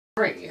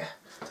Three.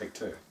 Take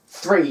two.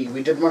 Three.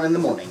 We did one in the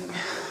morning.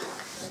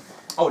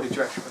 Oh, did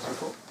you actually press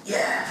record?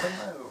 Yeah.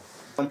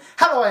 Hello.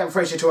 Hello, I am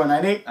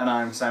Fraser2198. And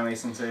I'm Sam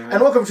Easton TV.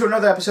 And welcome to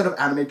another episode of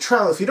Anime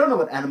Trial. If you don't know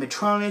what Anime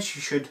Trial is,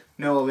 you should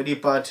know already,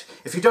 but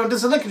if you don't,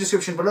 there's a link in the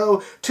description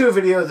below to a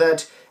video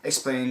that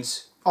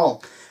explains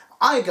all.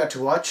 I got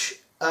to watch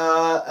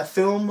a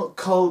film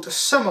called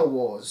Summer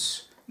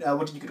Wars. Now,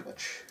 what did you get to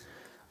watch?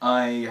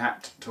 I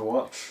had to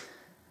watch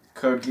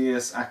Code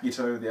Geass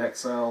Akito, the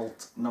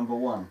Exiled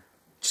 #1.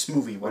 Just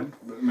movie one.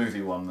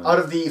 Movie one. Then. Out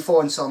of the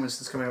 4 installments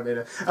that's coming out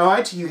later.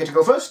 Alright, you get to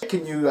go first.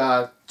 Can you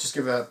just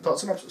give a plot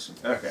synopsis?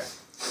 Okay.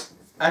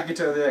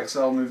 Akito the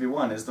Exile Movie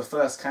 1 is the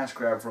first cash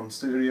grab from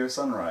Studio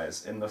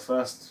Sunrise in the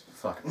first...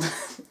 Fuck.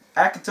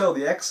 Akito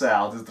the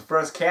Exiled is the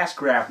first cash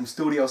grab from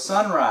Studio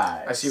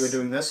Sunrise. I see we're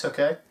doing this,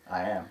 okay?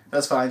 I am.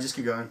 That's fine, just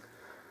keep going.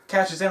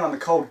 Cashes in on the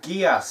Code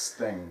Geass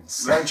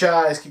things.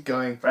 Franchise, keep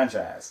going.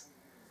 Franchise.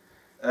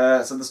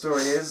 So the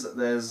story is,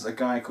 there's a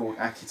guy called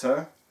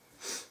Akito,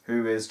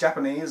 who is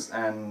Japanese,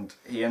 and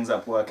he ends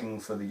up working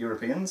for the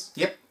Europeans.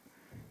 Yep.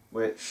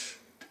 Which,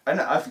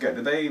 I forget,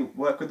 do they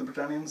work with the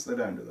Britannians? They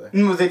don't, do they?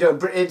 No, they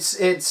don't.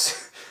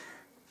 It's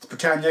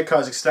Britannia,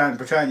 Kazakhstan,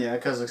 Britannia,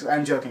 Kazakhstan.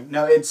 I'm joking.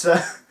 No, it's,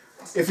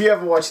 if you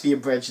ever watch The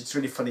Abridged, it's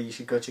really funny, you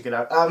should go check it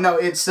out. No,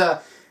 it's, I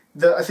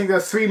think there are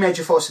 3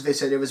 major forces they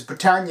said. It was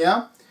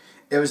Britannia,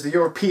 it was the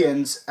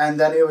Europeans, and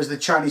then it was the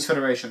Chinese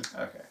Federation.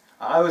 Okay.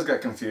 I always get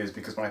confused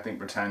because when I think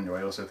Britannia,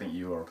 I also think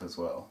Europe as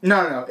well.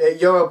 No,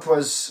 Europe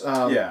was...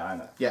 yeah, I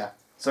know. Yeah.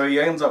 So he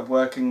ends up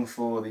working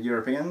for the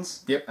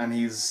Europeans. Yep. And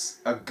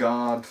he's a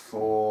guard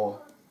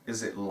for...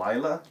 Is it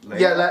Lila?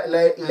 Yeah,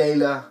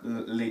 Layla.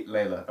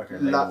 Layla. Okay,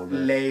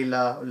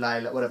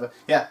 Layla, whatever.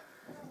 Yeah.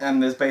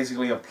 And there's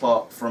basically a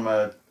plot from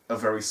a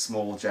very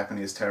small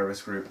Japanese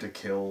terrorist group to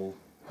kill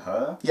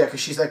her. Yeah,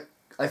 because she's like,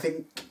 I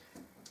think,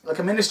 like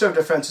a Minister of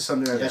Defense or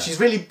something like Yeah. that.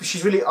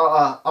 She's really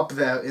up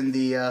there in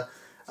the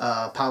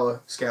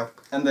power scale.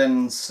 And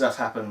then stuff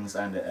happens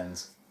and it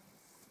ends.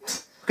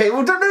 Okay,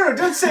 well,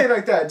 don't say it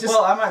like that. Just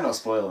Well, I might not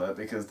spoil it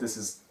because this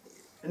is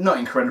not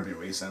incredibly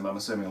recent, but I'm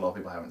assuming a lot of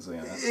people haven't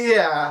seen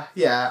it.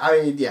 yeah.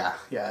 I mean, yeah.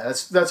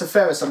 That's a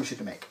fair assumption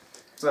to make.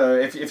 So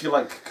if you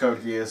like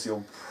Code Geass,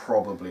 you'll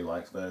probably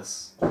like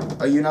this.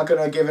 Are you not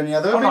gonna give any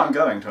other? Oh no, I'm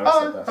going to.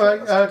 I said that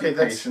alright, okay,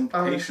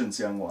 patience,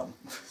 young one.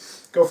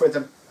 Go for it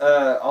then.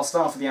 I'll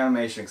start with the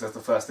animation because that's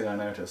the first thing I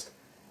noticed.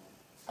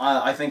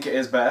 I think it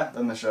is better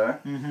than the show.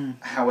 Mm-hmm.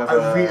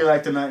 However, I really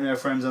like the nightmare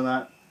frames on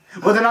that.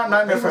 Well, they're not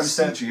nightmare they were frames.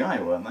 Then.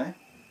 CGI, weren't they?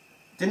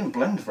 Didn't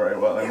blend very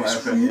well in my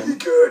opinion. Really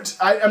good.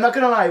 I'm not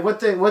gonna lie.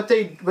 What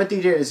they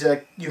did is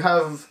like you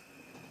have.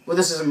 Well,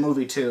 this is a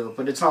movie too,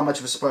 but it's not much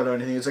of a spoiler or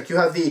anything. It's like you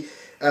have the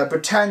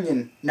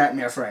Britannian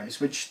nightmare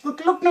frames, which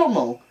look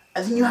normal,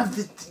 and then you have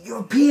the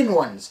European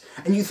ones,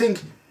 and you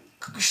think,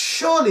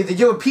 surely the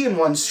European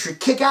ones should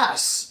kick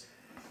ass.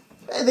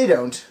 They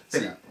don't. They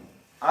don't.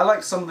 I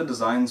like some of the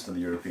designs for the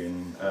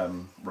European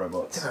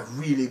robots. They're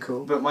really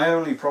cool. But my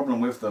only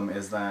problem with them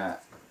is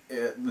that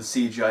the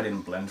CGI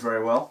didn't blend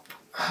very well.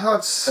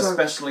 That's so...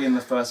 Especially in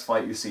the first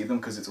fight you see them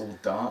because it's all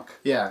dark.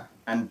 Yeah.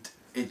 And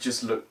it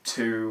just looked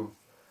too...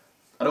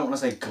 I don't want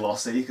to say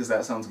glossy because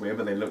that sounds weird,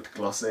 but they looked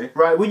glossy.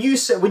 Right. Would you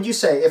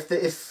say if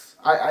this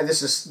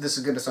is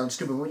going to sound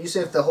stupid, would you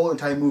say if the whole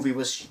entire movie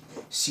was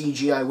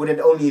CGI, would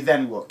it only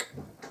then work?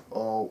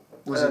 Or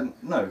was it...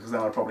 No, because then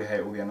I'd probably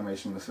hate all the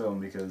animation in the film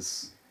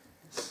because...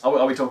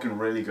 Are we talking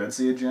really good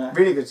CGI?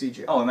 Really good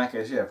CGI. Oh, in that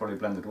case, yeah, probably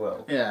blended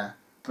well. Yeah.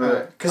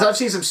 But because I've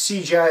seen some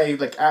CGI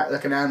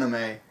like an anime,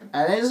 and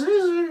it's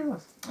really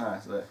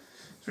nice.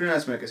 It's really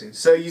nice to make a scene.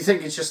 So you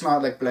think it's just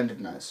not like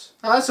blended nice?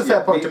 Oh, that's a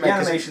fair point to make. The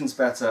animation's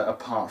better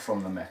apart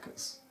from the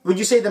mechas. Would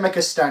you say the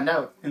mechas stand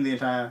out in the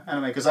entire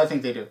anime? Because I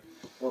think they do.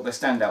 Well, they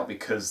stand out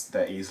because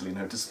they're easily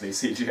noticeably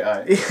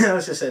CGI. Yeah,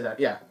 let's just say that.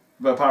 Yeah.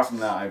 But apart from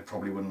that, I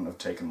probably wouldn't have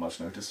taken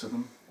much notice to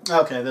them.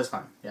 Okay, that's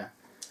fine. Yeah.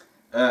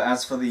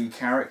 As for the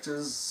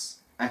characters,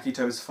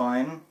 Akito's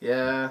fine.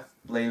 Yeah.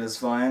 Layla's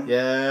fine.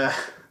 Yeah.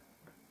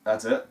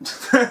 That's it.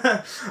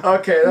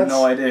 Okay, that's...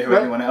 No idea who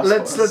anyone else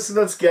was.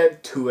 Let's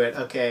get to it.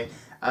 Okay.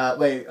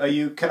 Wait, are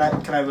you... Can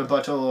I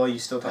rebuttal, or are you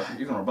still talking?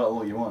 You can rebuttal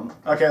all you want.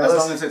 Okay, as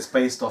long as it's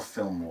based off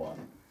film 1.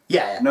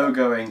 Yeah. No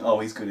going, oh,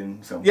 he's good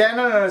in film. Yeah,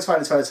 no, it's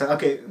fine.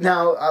 Okay,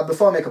 now,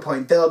 before I make a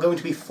point, there are going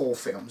to be 4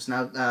 films.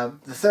 Now, the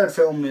 3rd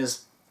film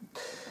is...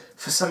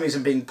 for some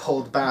reason being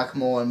pulled back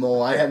more and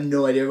more. I have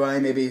no idea why.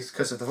 Maybe it's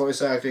because of the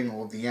voice acting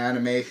or the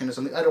animation or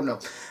something. I don't know.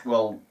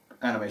 Well,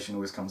 animation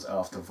always comes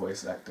after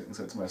voice acting,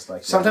 so it's most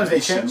likely sometimes they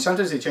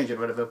change it,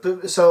 whatever.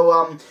 But,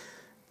 so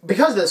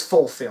because there's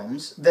 4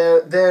 films,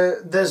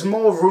 there's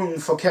more room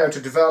for character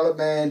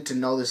development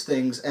and all these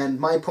things. And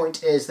my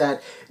point is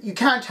that you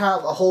can't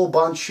have a whole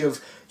bunch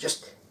of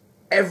just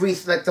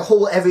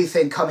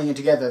everything coming in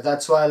together.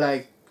 That's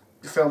why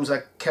films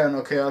like Karen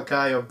no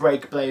Kyokai or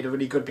Break Blade are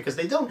really good because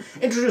they don't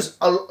introduce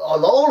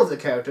all of the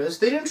characters.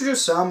 They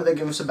introduce some and they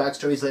give them some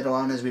backstories later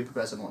on as we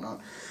progress and whatnot.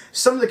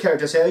 Some of the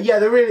characters here, yeah,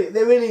 they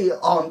really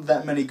aren't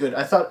that many good.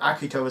 I thought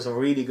Akito was a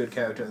really good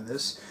character in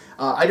this.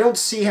 I don't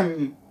see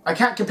him... I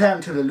can't compare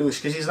him to Lelouch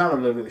because he's not a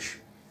Lelouch.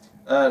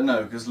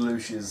 No, because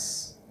Lelouch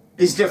is...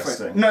 He's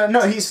different.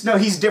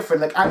 He's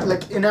different.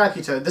 Like in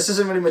Akito, this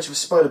isn't really much of a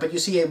spoiler, but you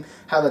see him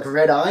have like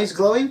red eyes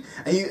glowing,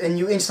 and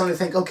you instantly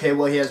think, okay,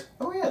 well he has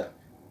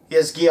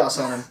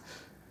Geass on him.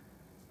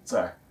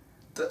 Sorry.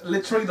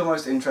 Literally the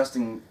most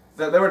interesting...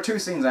 There were two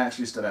scenes that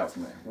actually stood out for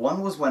me.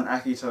 One was when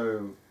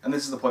Akito, and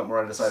this is the point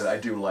where I decided I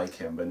do like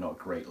him, but not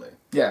greatly.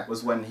 Yeah.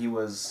 Was when he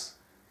was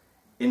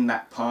in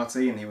that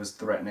party and he was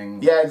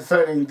threatening... Yeah,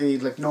 threatening the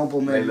like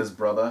nobleman. Layla's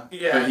brother.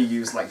 Yeah. But he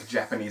used like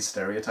Japanese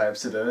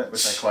stereotypes to do it,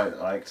 which I quite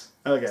liked.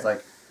 Okay. It's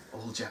like,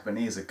 all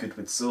Japanese are good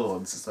with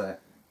swords. It's like,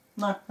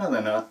 no,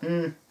 they're not.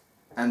 Mm.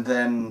 And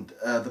then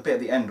the bit at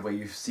the end where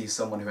you see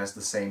someone who has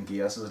the same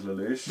Geass as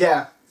Lelouch.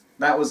 Yeah.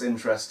 That was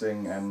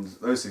interesting, and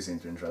those two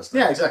seemed interesting.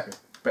 Yeah, exactly.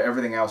 But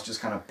everything else just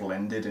kind of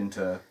blended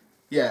into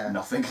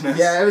nothingness.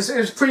 Yeah, it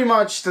was pretty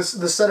much the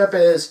setup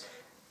is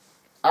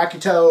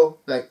Akito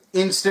like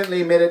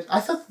instantly made it. I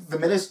thought the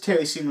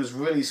military scene was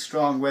really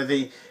strong where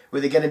they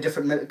get a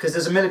different because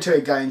there's a military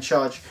guy in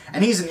charge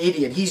and he's an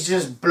idiot. He's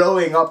just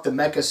blowing up the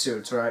mecha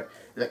suits right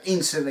like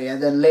instantly,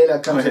 and then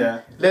Layla comes in.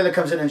 Layla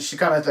comes in and she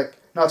kind of like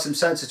knocks some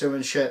sense into him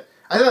and shit.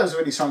 I thought it was a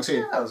really strong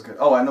scene. Yeah, that was good.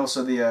 Oh, and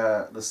also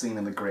the scene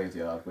in the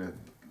graveyard with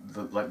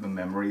the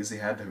memories he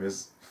had of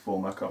his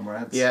former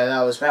comrades. Yeah,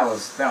 that was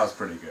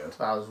pretty good.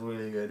 That was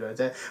really good right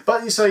there.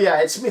 But so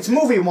yeah, it's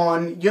movie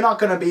one. You're not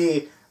gonna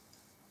be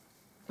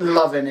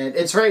loving it.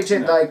 It's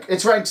rated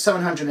it's ranked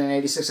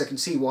 786. I can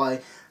see why.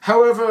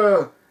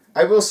 However,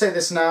 I will say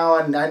this now,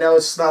 and I know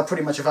it's not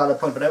pretty much a valid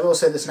point, but I will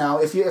say this now.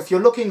 If you're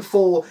looking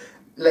for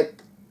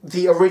like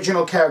the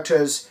original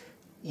characters,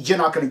 you're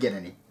not gonna get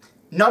any.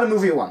 Not in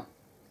movie one.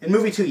 In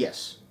movie two,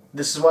 yes.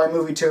 This is why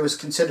movie two is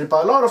considered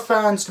by a lot of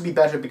fans to be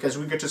better because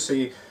we get to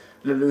see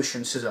Lelouch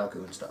and Suzaku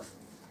and stuff.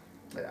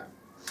 Yeah,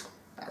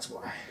 that's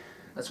why.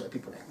 That's why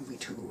people like movie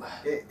two.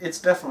 It's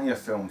definitely a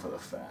film for the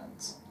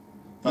fans.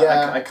 But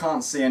Yeah. I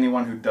can't see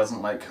anyone who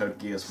doesn't like Code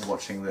Geass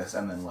watching this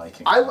and then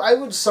liking it. I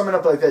would sum it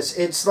up like this.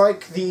 It's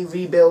like the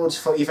rebuilds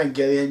for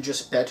Evangelion,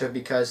 just better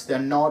because they're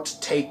not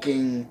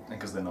taking...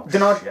 Because they're not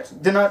shit.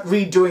 They're not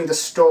redoing the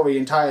story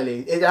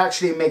entirely. It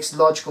actually makes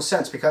logical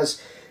sense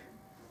because...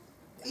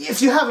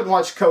 If you haven't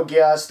watched Code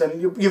Geass, then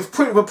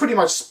we're pretty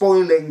much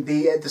spoiling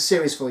the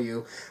series for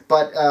you.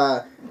 But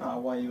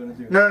why are you gonna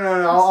do that?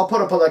 No. I'll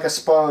put up a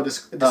spoiler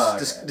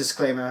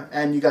disclaimer,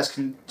 and you guys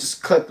can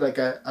just click like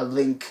a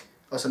link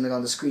or something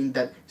on the screen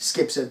that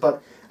skips it.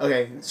 But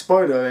okay,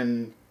 spoiler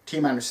in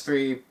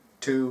T-3,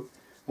 2,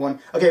 1.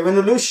 Okay, when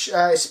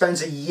Lelouch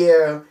spends a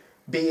year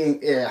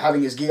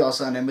having his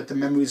Geass on him with the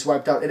memories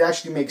wiped out, it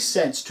actually makes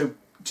sense to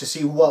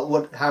see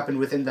what happened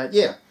within that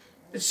year.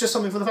 It's just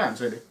something for the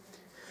fans, really.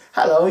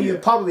 Hello, you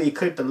probably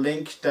clicked the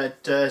link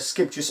that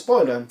skipped your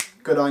spoiler.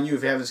 Good on you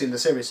if you haven't seen the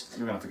series.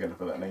 You're going to forget to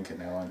put that link in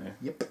now, aren't you?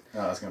 Yep.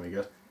 Oh, that's going to be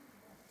good.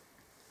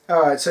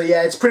 Alright, so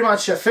yeah, it's pretty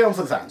much a film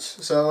for the fans.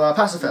 So,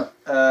 pass the film.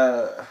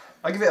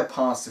 I'll give it a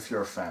pass if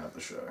you're a fan of the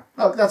show.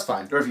 Oh, that's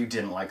fine. Or if you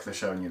didn't like the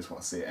show and you just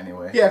want to see it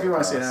anyway. Yeah, if you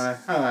want to see it anyway.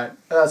 Alright,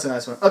 that's a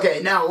nice one. Okay,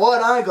 now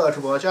what I got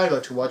to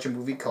watch a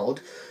movie called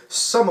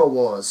Summer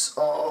Wars.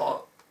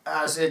 Or,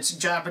 as its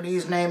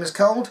Japanese name is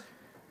called...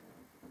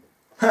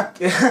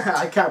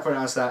 I can't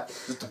pronounce that.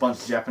 Just a bunch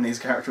of Japanese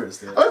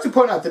characters. I like to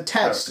point out the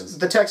text.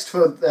 The text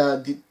for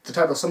the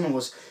title "Summer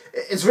Wars."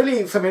 It's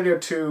really familiar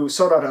to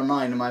Sword Art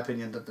Online, in my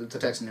opinion. The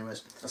text,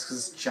 anyways. That's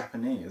because it's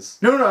Japanese.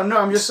 No. I'm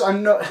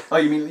not. Oh,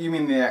 you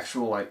mean the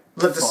actual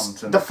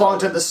font and the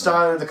font and the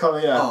style and the color.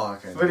 Yeah. Oh,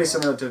 okay. Really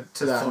similar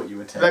to that. I thought you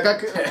were taking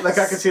like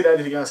I could see that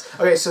anything else.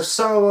 Okay, so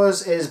Summer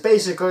Wars is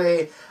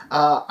basically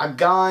a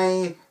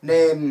guy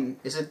named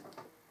It's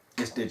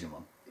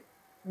Digimon.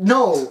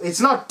 No,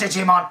 it's not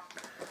Digimon.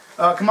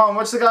 Come on,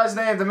 what's the guy's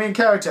name? The main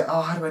character.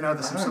 Oh, how do I know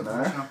this?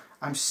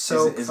 I'm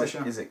so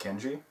professional. Is it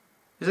Kenji?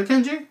 Is it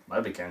Kenji?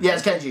 Might be Kenji. Yeah,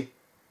 it's Kenji.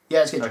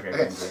 Okay.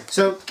 Kenji.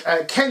 So,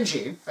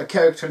 Kenji, a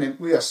character named...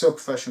 We are so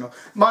professional.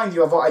 Mind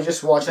you, I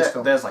just watched this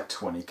film. There's like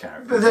 20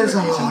 characters. There's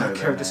a lot of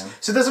characters.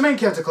 So there's a main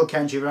character called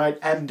Kenji, right?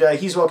 And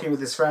he's working with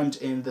his friend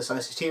in this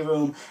ICT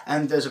room,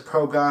 and there's a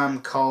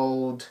program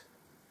called...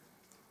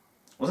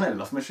 Wasn't it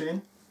Love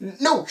Machine?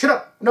 No, shut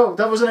up. No,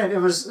 that wasn't it. It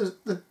was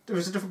a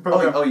different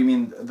program. Oh, you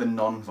mean the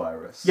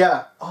non-virus?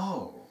 Yeah.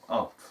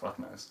 Oh, fuck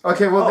knows.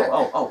 Okay, well...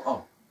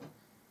 Oh.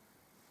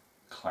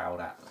 Cloud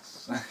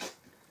Atlas.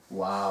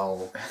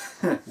 Wow.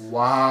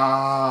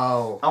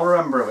 Wow. I'll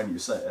remember it when you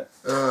say it.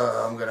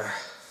 I'm gonna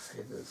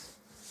hate this.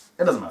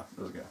 It doesn't matter.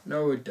 Let's go.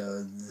 No, it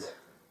does.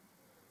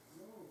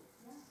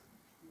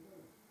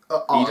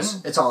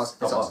 Oz. It's Oz.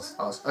 It's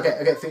Oz.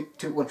 Okay, 3,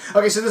 2, 1.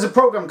 Okay, so there's a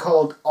program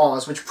called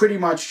Oz, which pretty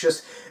much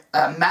just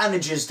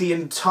manages the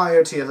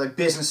entirety of like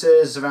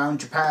businesses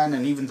around Japan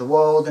and even the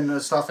world and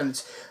stuff, and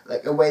it's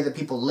like a way that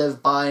people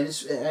live by. And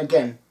it's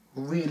again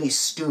really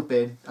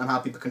stupid on how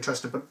people can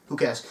trust it, but who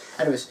cares?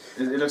 Anyways,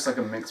 it looks like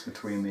a mix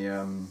between the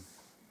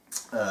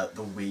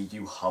Wii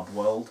U hub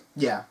world.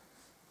 Yeah.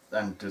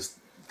 And just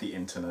the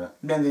internet.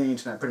 Then the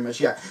internet, pretty much,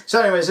 yeah. So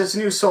anyways, it's a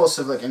new source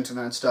of, like,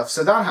 internet stuff.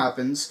 So that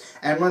happens,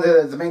 and one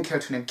of the main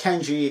character named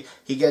Kenji,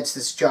 he gets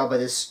this job by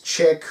this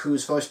chick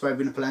who's voiced by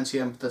Bruna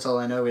Palencia. That's all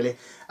I know, really.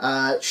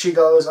 She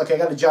goes, okay, I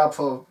got a job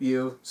for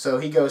you. So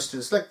he goes to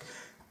this, like,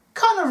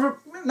 kind of,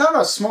 not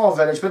a small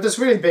village, but this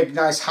really big,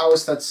 nice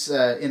house that's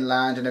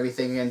inland and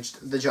everything, and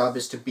the job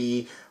is to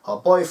be her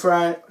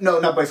boyfriend. No,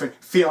 not boyfriend,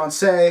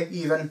 fiancé,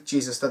 even.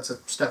 Jesus, that's a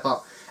step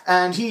up.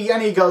 And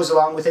he goes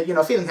along with it, you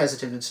know, feeling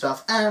hesitant and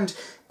stuff. And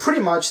pretty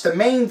much the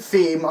main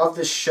theme of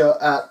this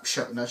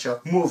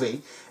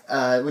movie,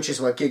 which is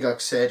what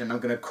Gigguk said, and I'm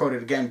going to quote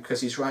it again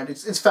because he's right,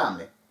 it's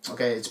family.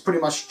 Okay, it's pretty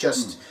much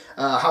just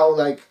how,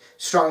 like,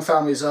 strong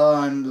families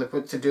are and, like,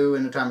 what to do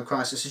in a time of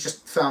crisis. It's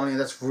just family, and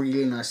that's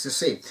really nice to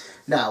see.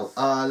 Now,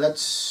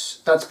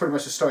 that's pretty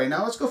much the story.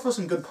 Now, let's go for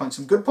some good points.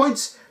 Some good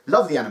points.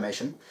 Love the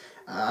animation.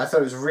 I thought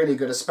it was really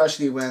good,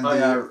 especially when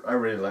yeah, I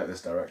really like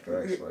this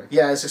director, actually.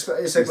 Yeah, it's like...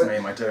 His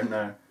name I don't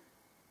know.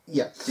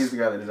 Yeah. He's the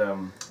guy that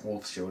did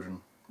Wolf's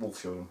Children.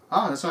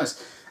 Oh, that's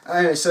nice.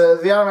 Anyway, so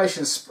the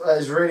animation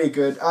is really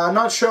good. I'm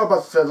not sure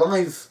about the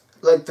live,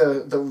 like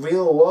the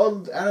real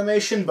world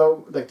animation,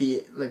 but like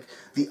the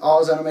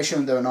Oz animation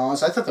when they're in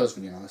Oz, I thought that was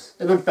really nice.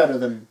 It looked better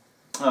than...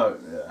 Oh,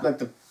 yeah. Like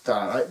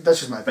that's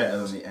just my better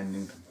than the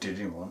ending to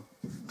Digimon.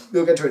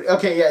 We'll get to it.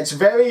 Okay, yeah, it's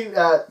very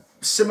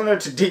similar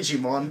to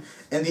Digimon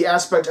in the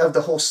aspect of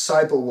the whole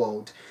cyber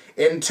world.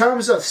 In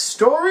terms of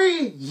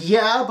story,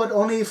 yeah, but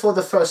only for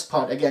the first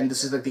part. Again,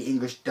 this is like the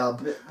English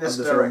dub. This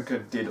director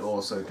did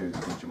also do the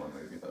Digimon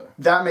movie, though.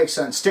 That makes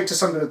sense. Stick to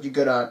something that you're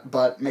good at,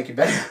 but make it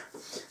better.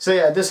 So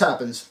yeah, this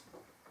happens.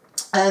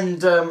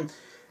 And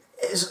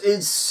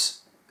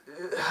it's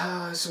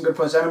some good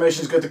points.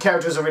 Animation's good. The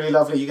characters are really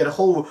lovely. You get a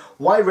whole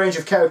wide range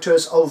of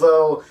characters,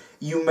 although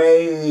you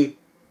may...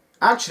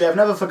 Actually,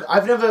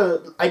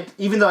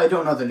 even though I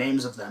don't know the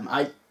names of them,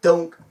 I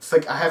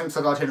haven't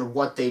forgotten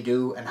what they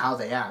do and how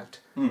they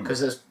act,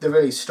 because they're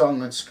really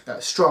strong on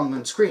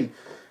screen.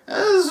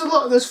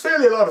 There's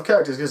fairly a lot of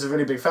characters because it's a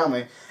really big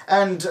family,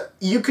 and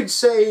you could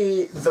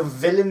say the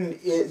villain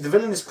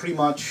is pretty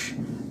much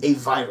a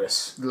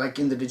virus, like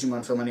in the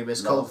Digimon film anyway.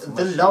 It's called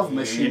the Love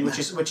Machine, which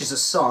is a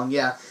song.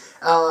 Yeah,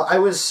 I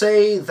would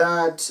say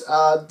that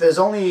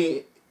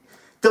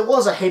there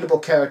was a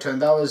hateable character,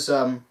 and that was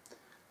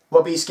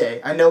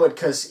Wabisuke. I know it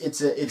because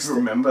it's You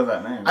remember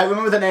that name? I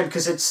remember the name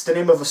because it's the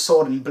name of a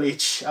sword in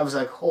Bleach. I was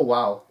like, oh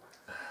wow.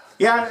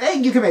 Yeah, hey,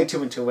 you can make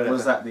 2 and 2, whatever.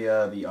 Was that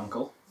the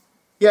uncle?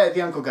 Yeah,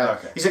 the uncle guy.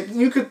 Okay. He's like,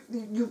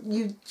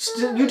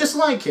 you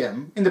dislike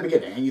him in the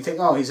beginning, and you think,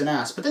 oh, he's an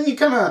ass. But then you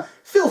kind of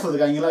feel for the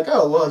guy, and you're like,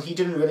 oh, well, he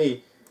didn't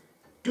really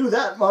do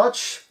that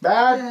much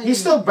bad. Yeah,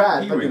 he's still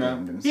bad, but, you know,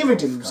 he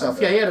redeemed himself.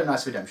 Kinda. Yeah, he had a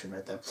nice redemption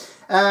right there.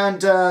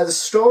 And the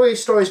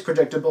story's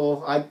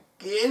predictable.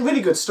 Really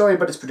good story,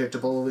 but it's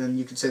predictable, and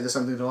you could say there's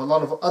something to a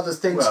lot of other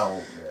things.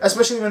 Well, yeah.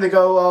 Especially when they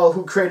go, oh,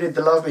 who created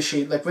the Love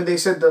Machine? Like, when they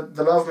said that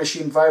the Love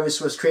Machine virus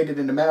was created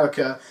in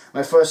America,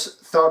 my first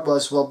thought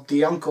was, well,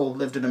 the uncle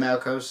lived in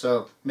America,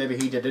 so maybe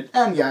he did it.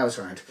 And yeah, I was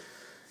right.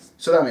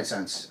 So that makes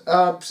sense.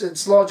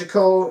 It's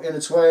logical in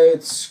its way,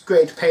 it's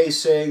great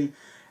pacing,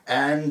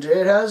 and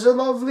it has a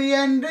lovely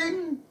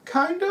ending,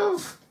 kind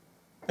of.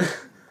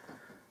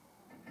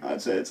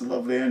 I'd say it's a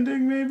lovely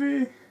ending,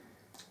 maybe.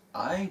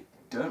 I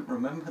don't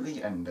remember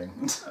the ending.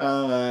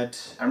 I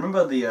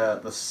remember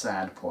the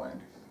sad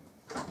point.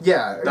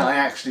 Yeah. That I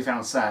actually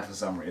found sad for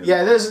some reason.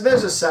 Yeah, there's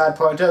a sad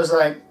point. I was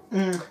like,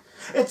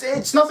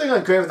 it's nothing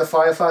like Grave of the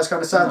Fireflies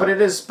kind of sad,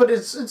 no. but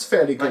it's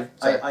fairly good.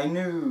 I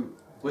knew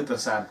with the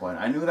sad point,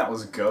 I knew that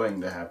was going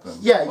to happen.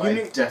 Yeah, but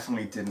I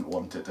definitely didn't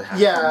want it to happen.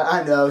 Yeah,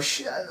 I know.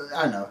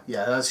 I know.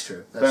 Yeah, that's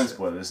true. Don't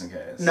spoil it just in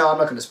case. No, I'm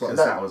not going to spoil it.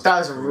 That was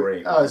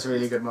great. That was a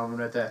really good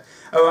moment right there.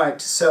 All right,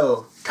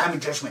 so Time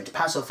of Judgment,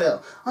 pass or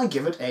fail. I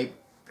give it a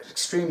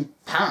extreme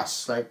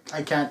pass. Like,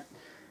 I can't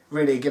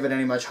really give it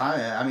any much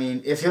higher. I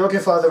mean, if you're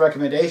looking for other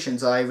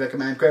recommendations, I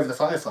recommend Grave of the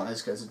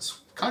Fireflies because it's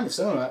kind of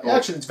similar.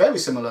 Actually, it's very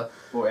similar.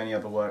 Or any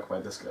other work by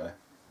this guy.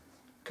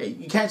 Okay,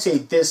 you can't say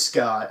this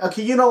guy.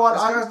 Okay, you know what?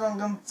 This guy's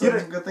done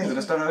some good things. I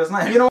just don't know his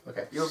name. You know.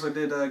 Okay. He also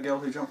did Girl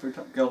Who Jumped Through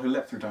Time. Girl Who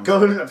Leapt Through Time.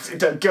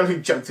 Girl Who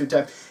Jumped Through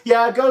Time.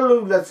 Yeah, Girl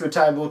Who Leapt Through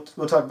Time. We'll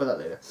talk about that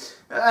later.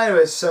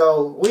 Anyway,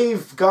 so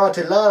we've got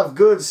a lot of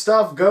good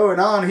stuff going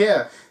on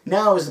here.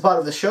 Now is the part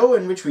of the show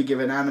in which we give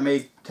an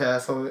anime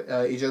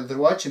for each other to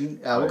watch,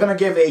 and we're gonna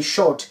give a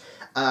short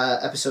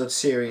episode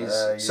series.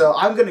 So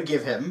I'm gonna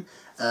give him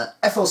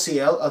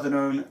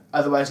FLCL,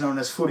 otherwise known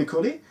as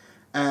Furikuri.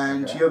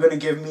 And you're going to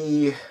give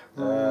me...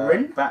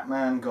 Rin?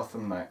 Batman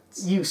Gotham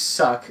Knights. You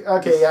suck.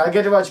 Okay, yeah, I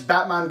get to watch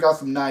Batman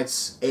Gotham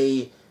Knights,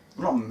 I'm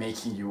not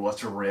making you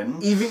watch Rin.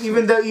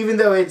 Even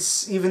though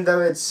it's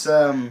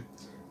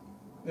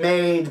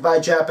made by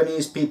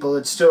Japanese people,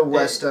 it's still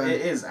Western.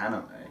 It is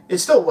anime.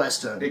 It's still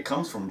Western. It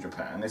comes from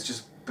Japan. It's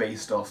just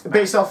based off...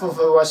 Based off of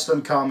a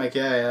Western comic,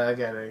 yeah, I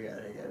get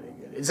it.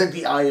 It's like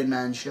the Iron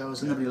Man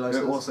shows, and nobody likes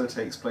it. It also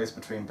takes place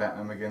between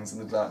Batman Begins and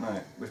The Dark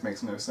Knight, which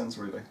makes no sense,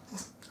 really.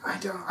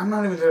 I'm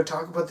not even going to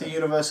talk about the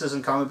universes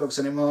and comic books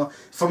anymore.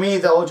 For me,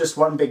 they're all just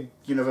one big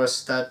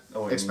universe that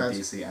expands.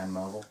 DC and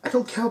Marvel? I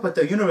don't care about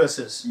the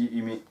universes.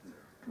 You mean...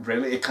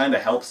 Really? It kind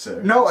of helps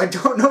to. No, I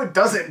don't. No, it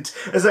doesn't.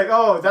 It's like,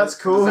 oh, that's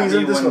cool. He's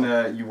in this one.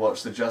 When you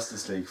watch the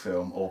Justice League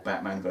film or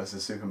Batman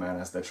vs Superman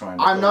as they're trying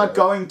to... I'm not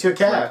going to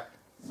care. Like,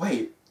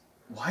 wait,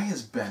 why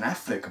is Ben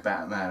Affleck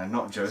Batman and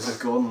not Joseph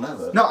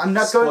Gordon-Levitt? No, I'm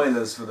not going...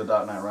 Spoilers for The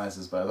Dark Knight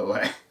Rises, by the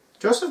way.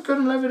 Joseph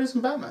Gordon-Levitt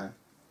isn't Batman.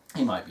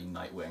 He might be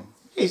Nightwing.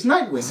 He's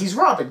Nightwing. He's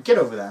Robin. Get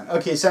over that.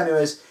 Okay, so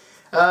anyways,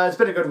 it's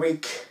been a good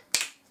week.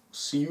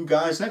 See you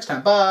guys next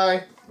time.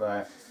 Bye.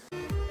 Bye.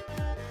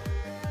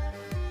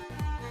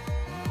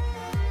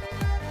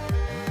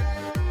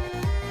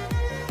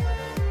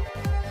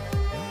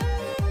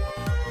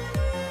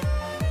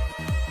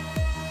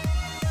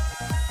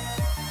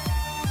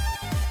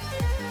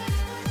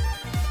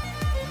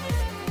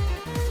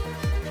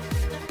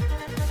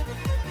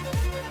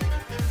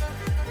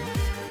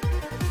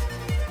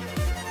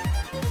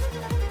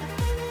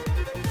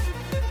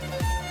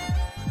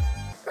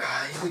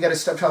 We gotta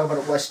stop talking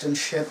about Western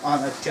shit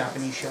on a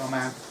Japanese show,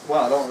 man.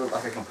 Well, I don't look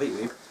like a complete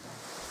weeb.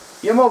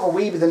 You're more of a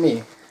weeb than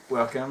me.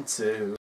 Welcome to...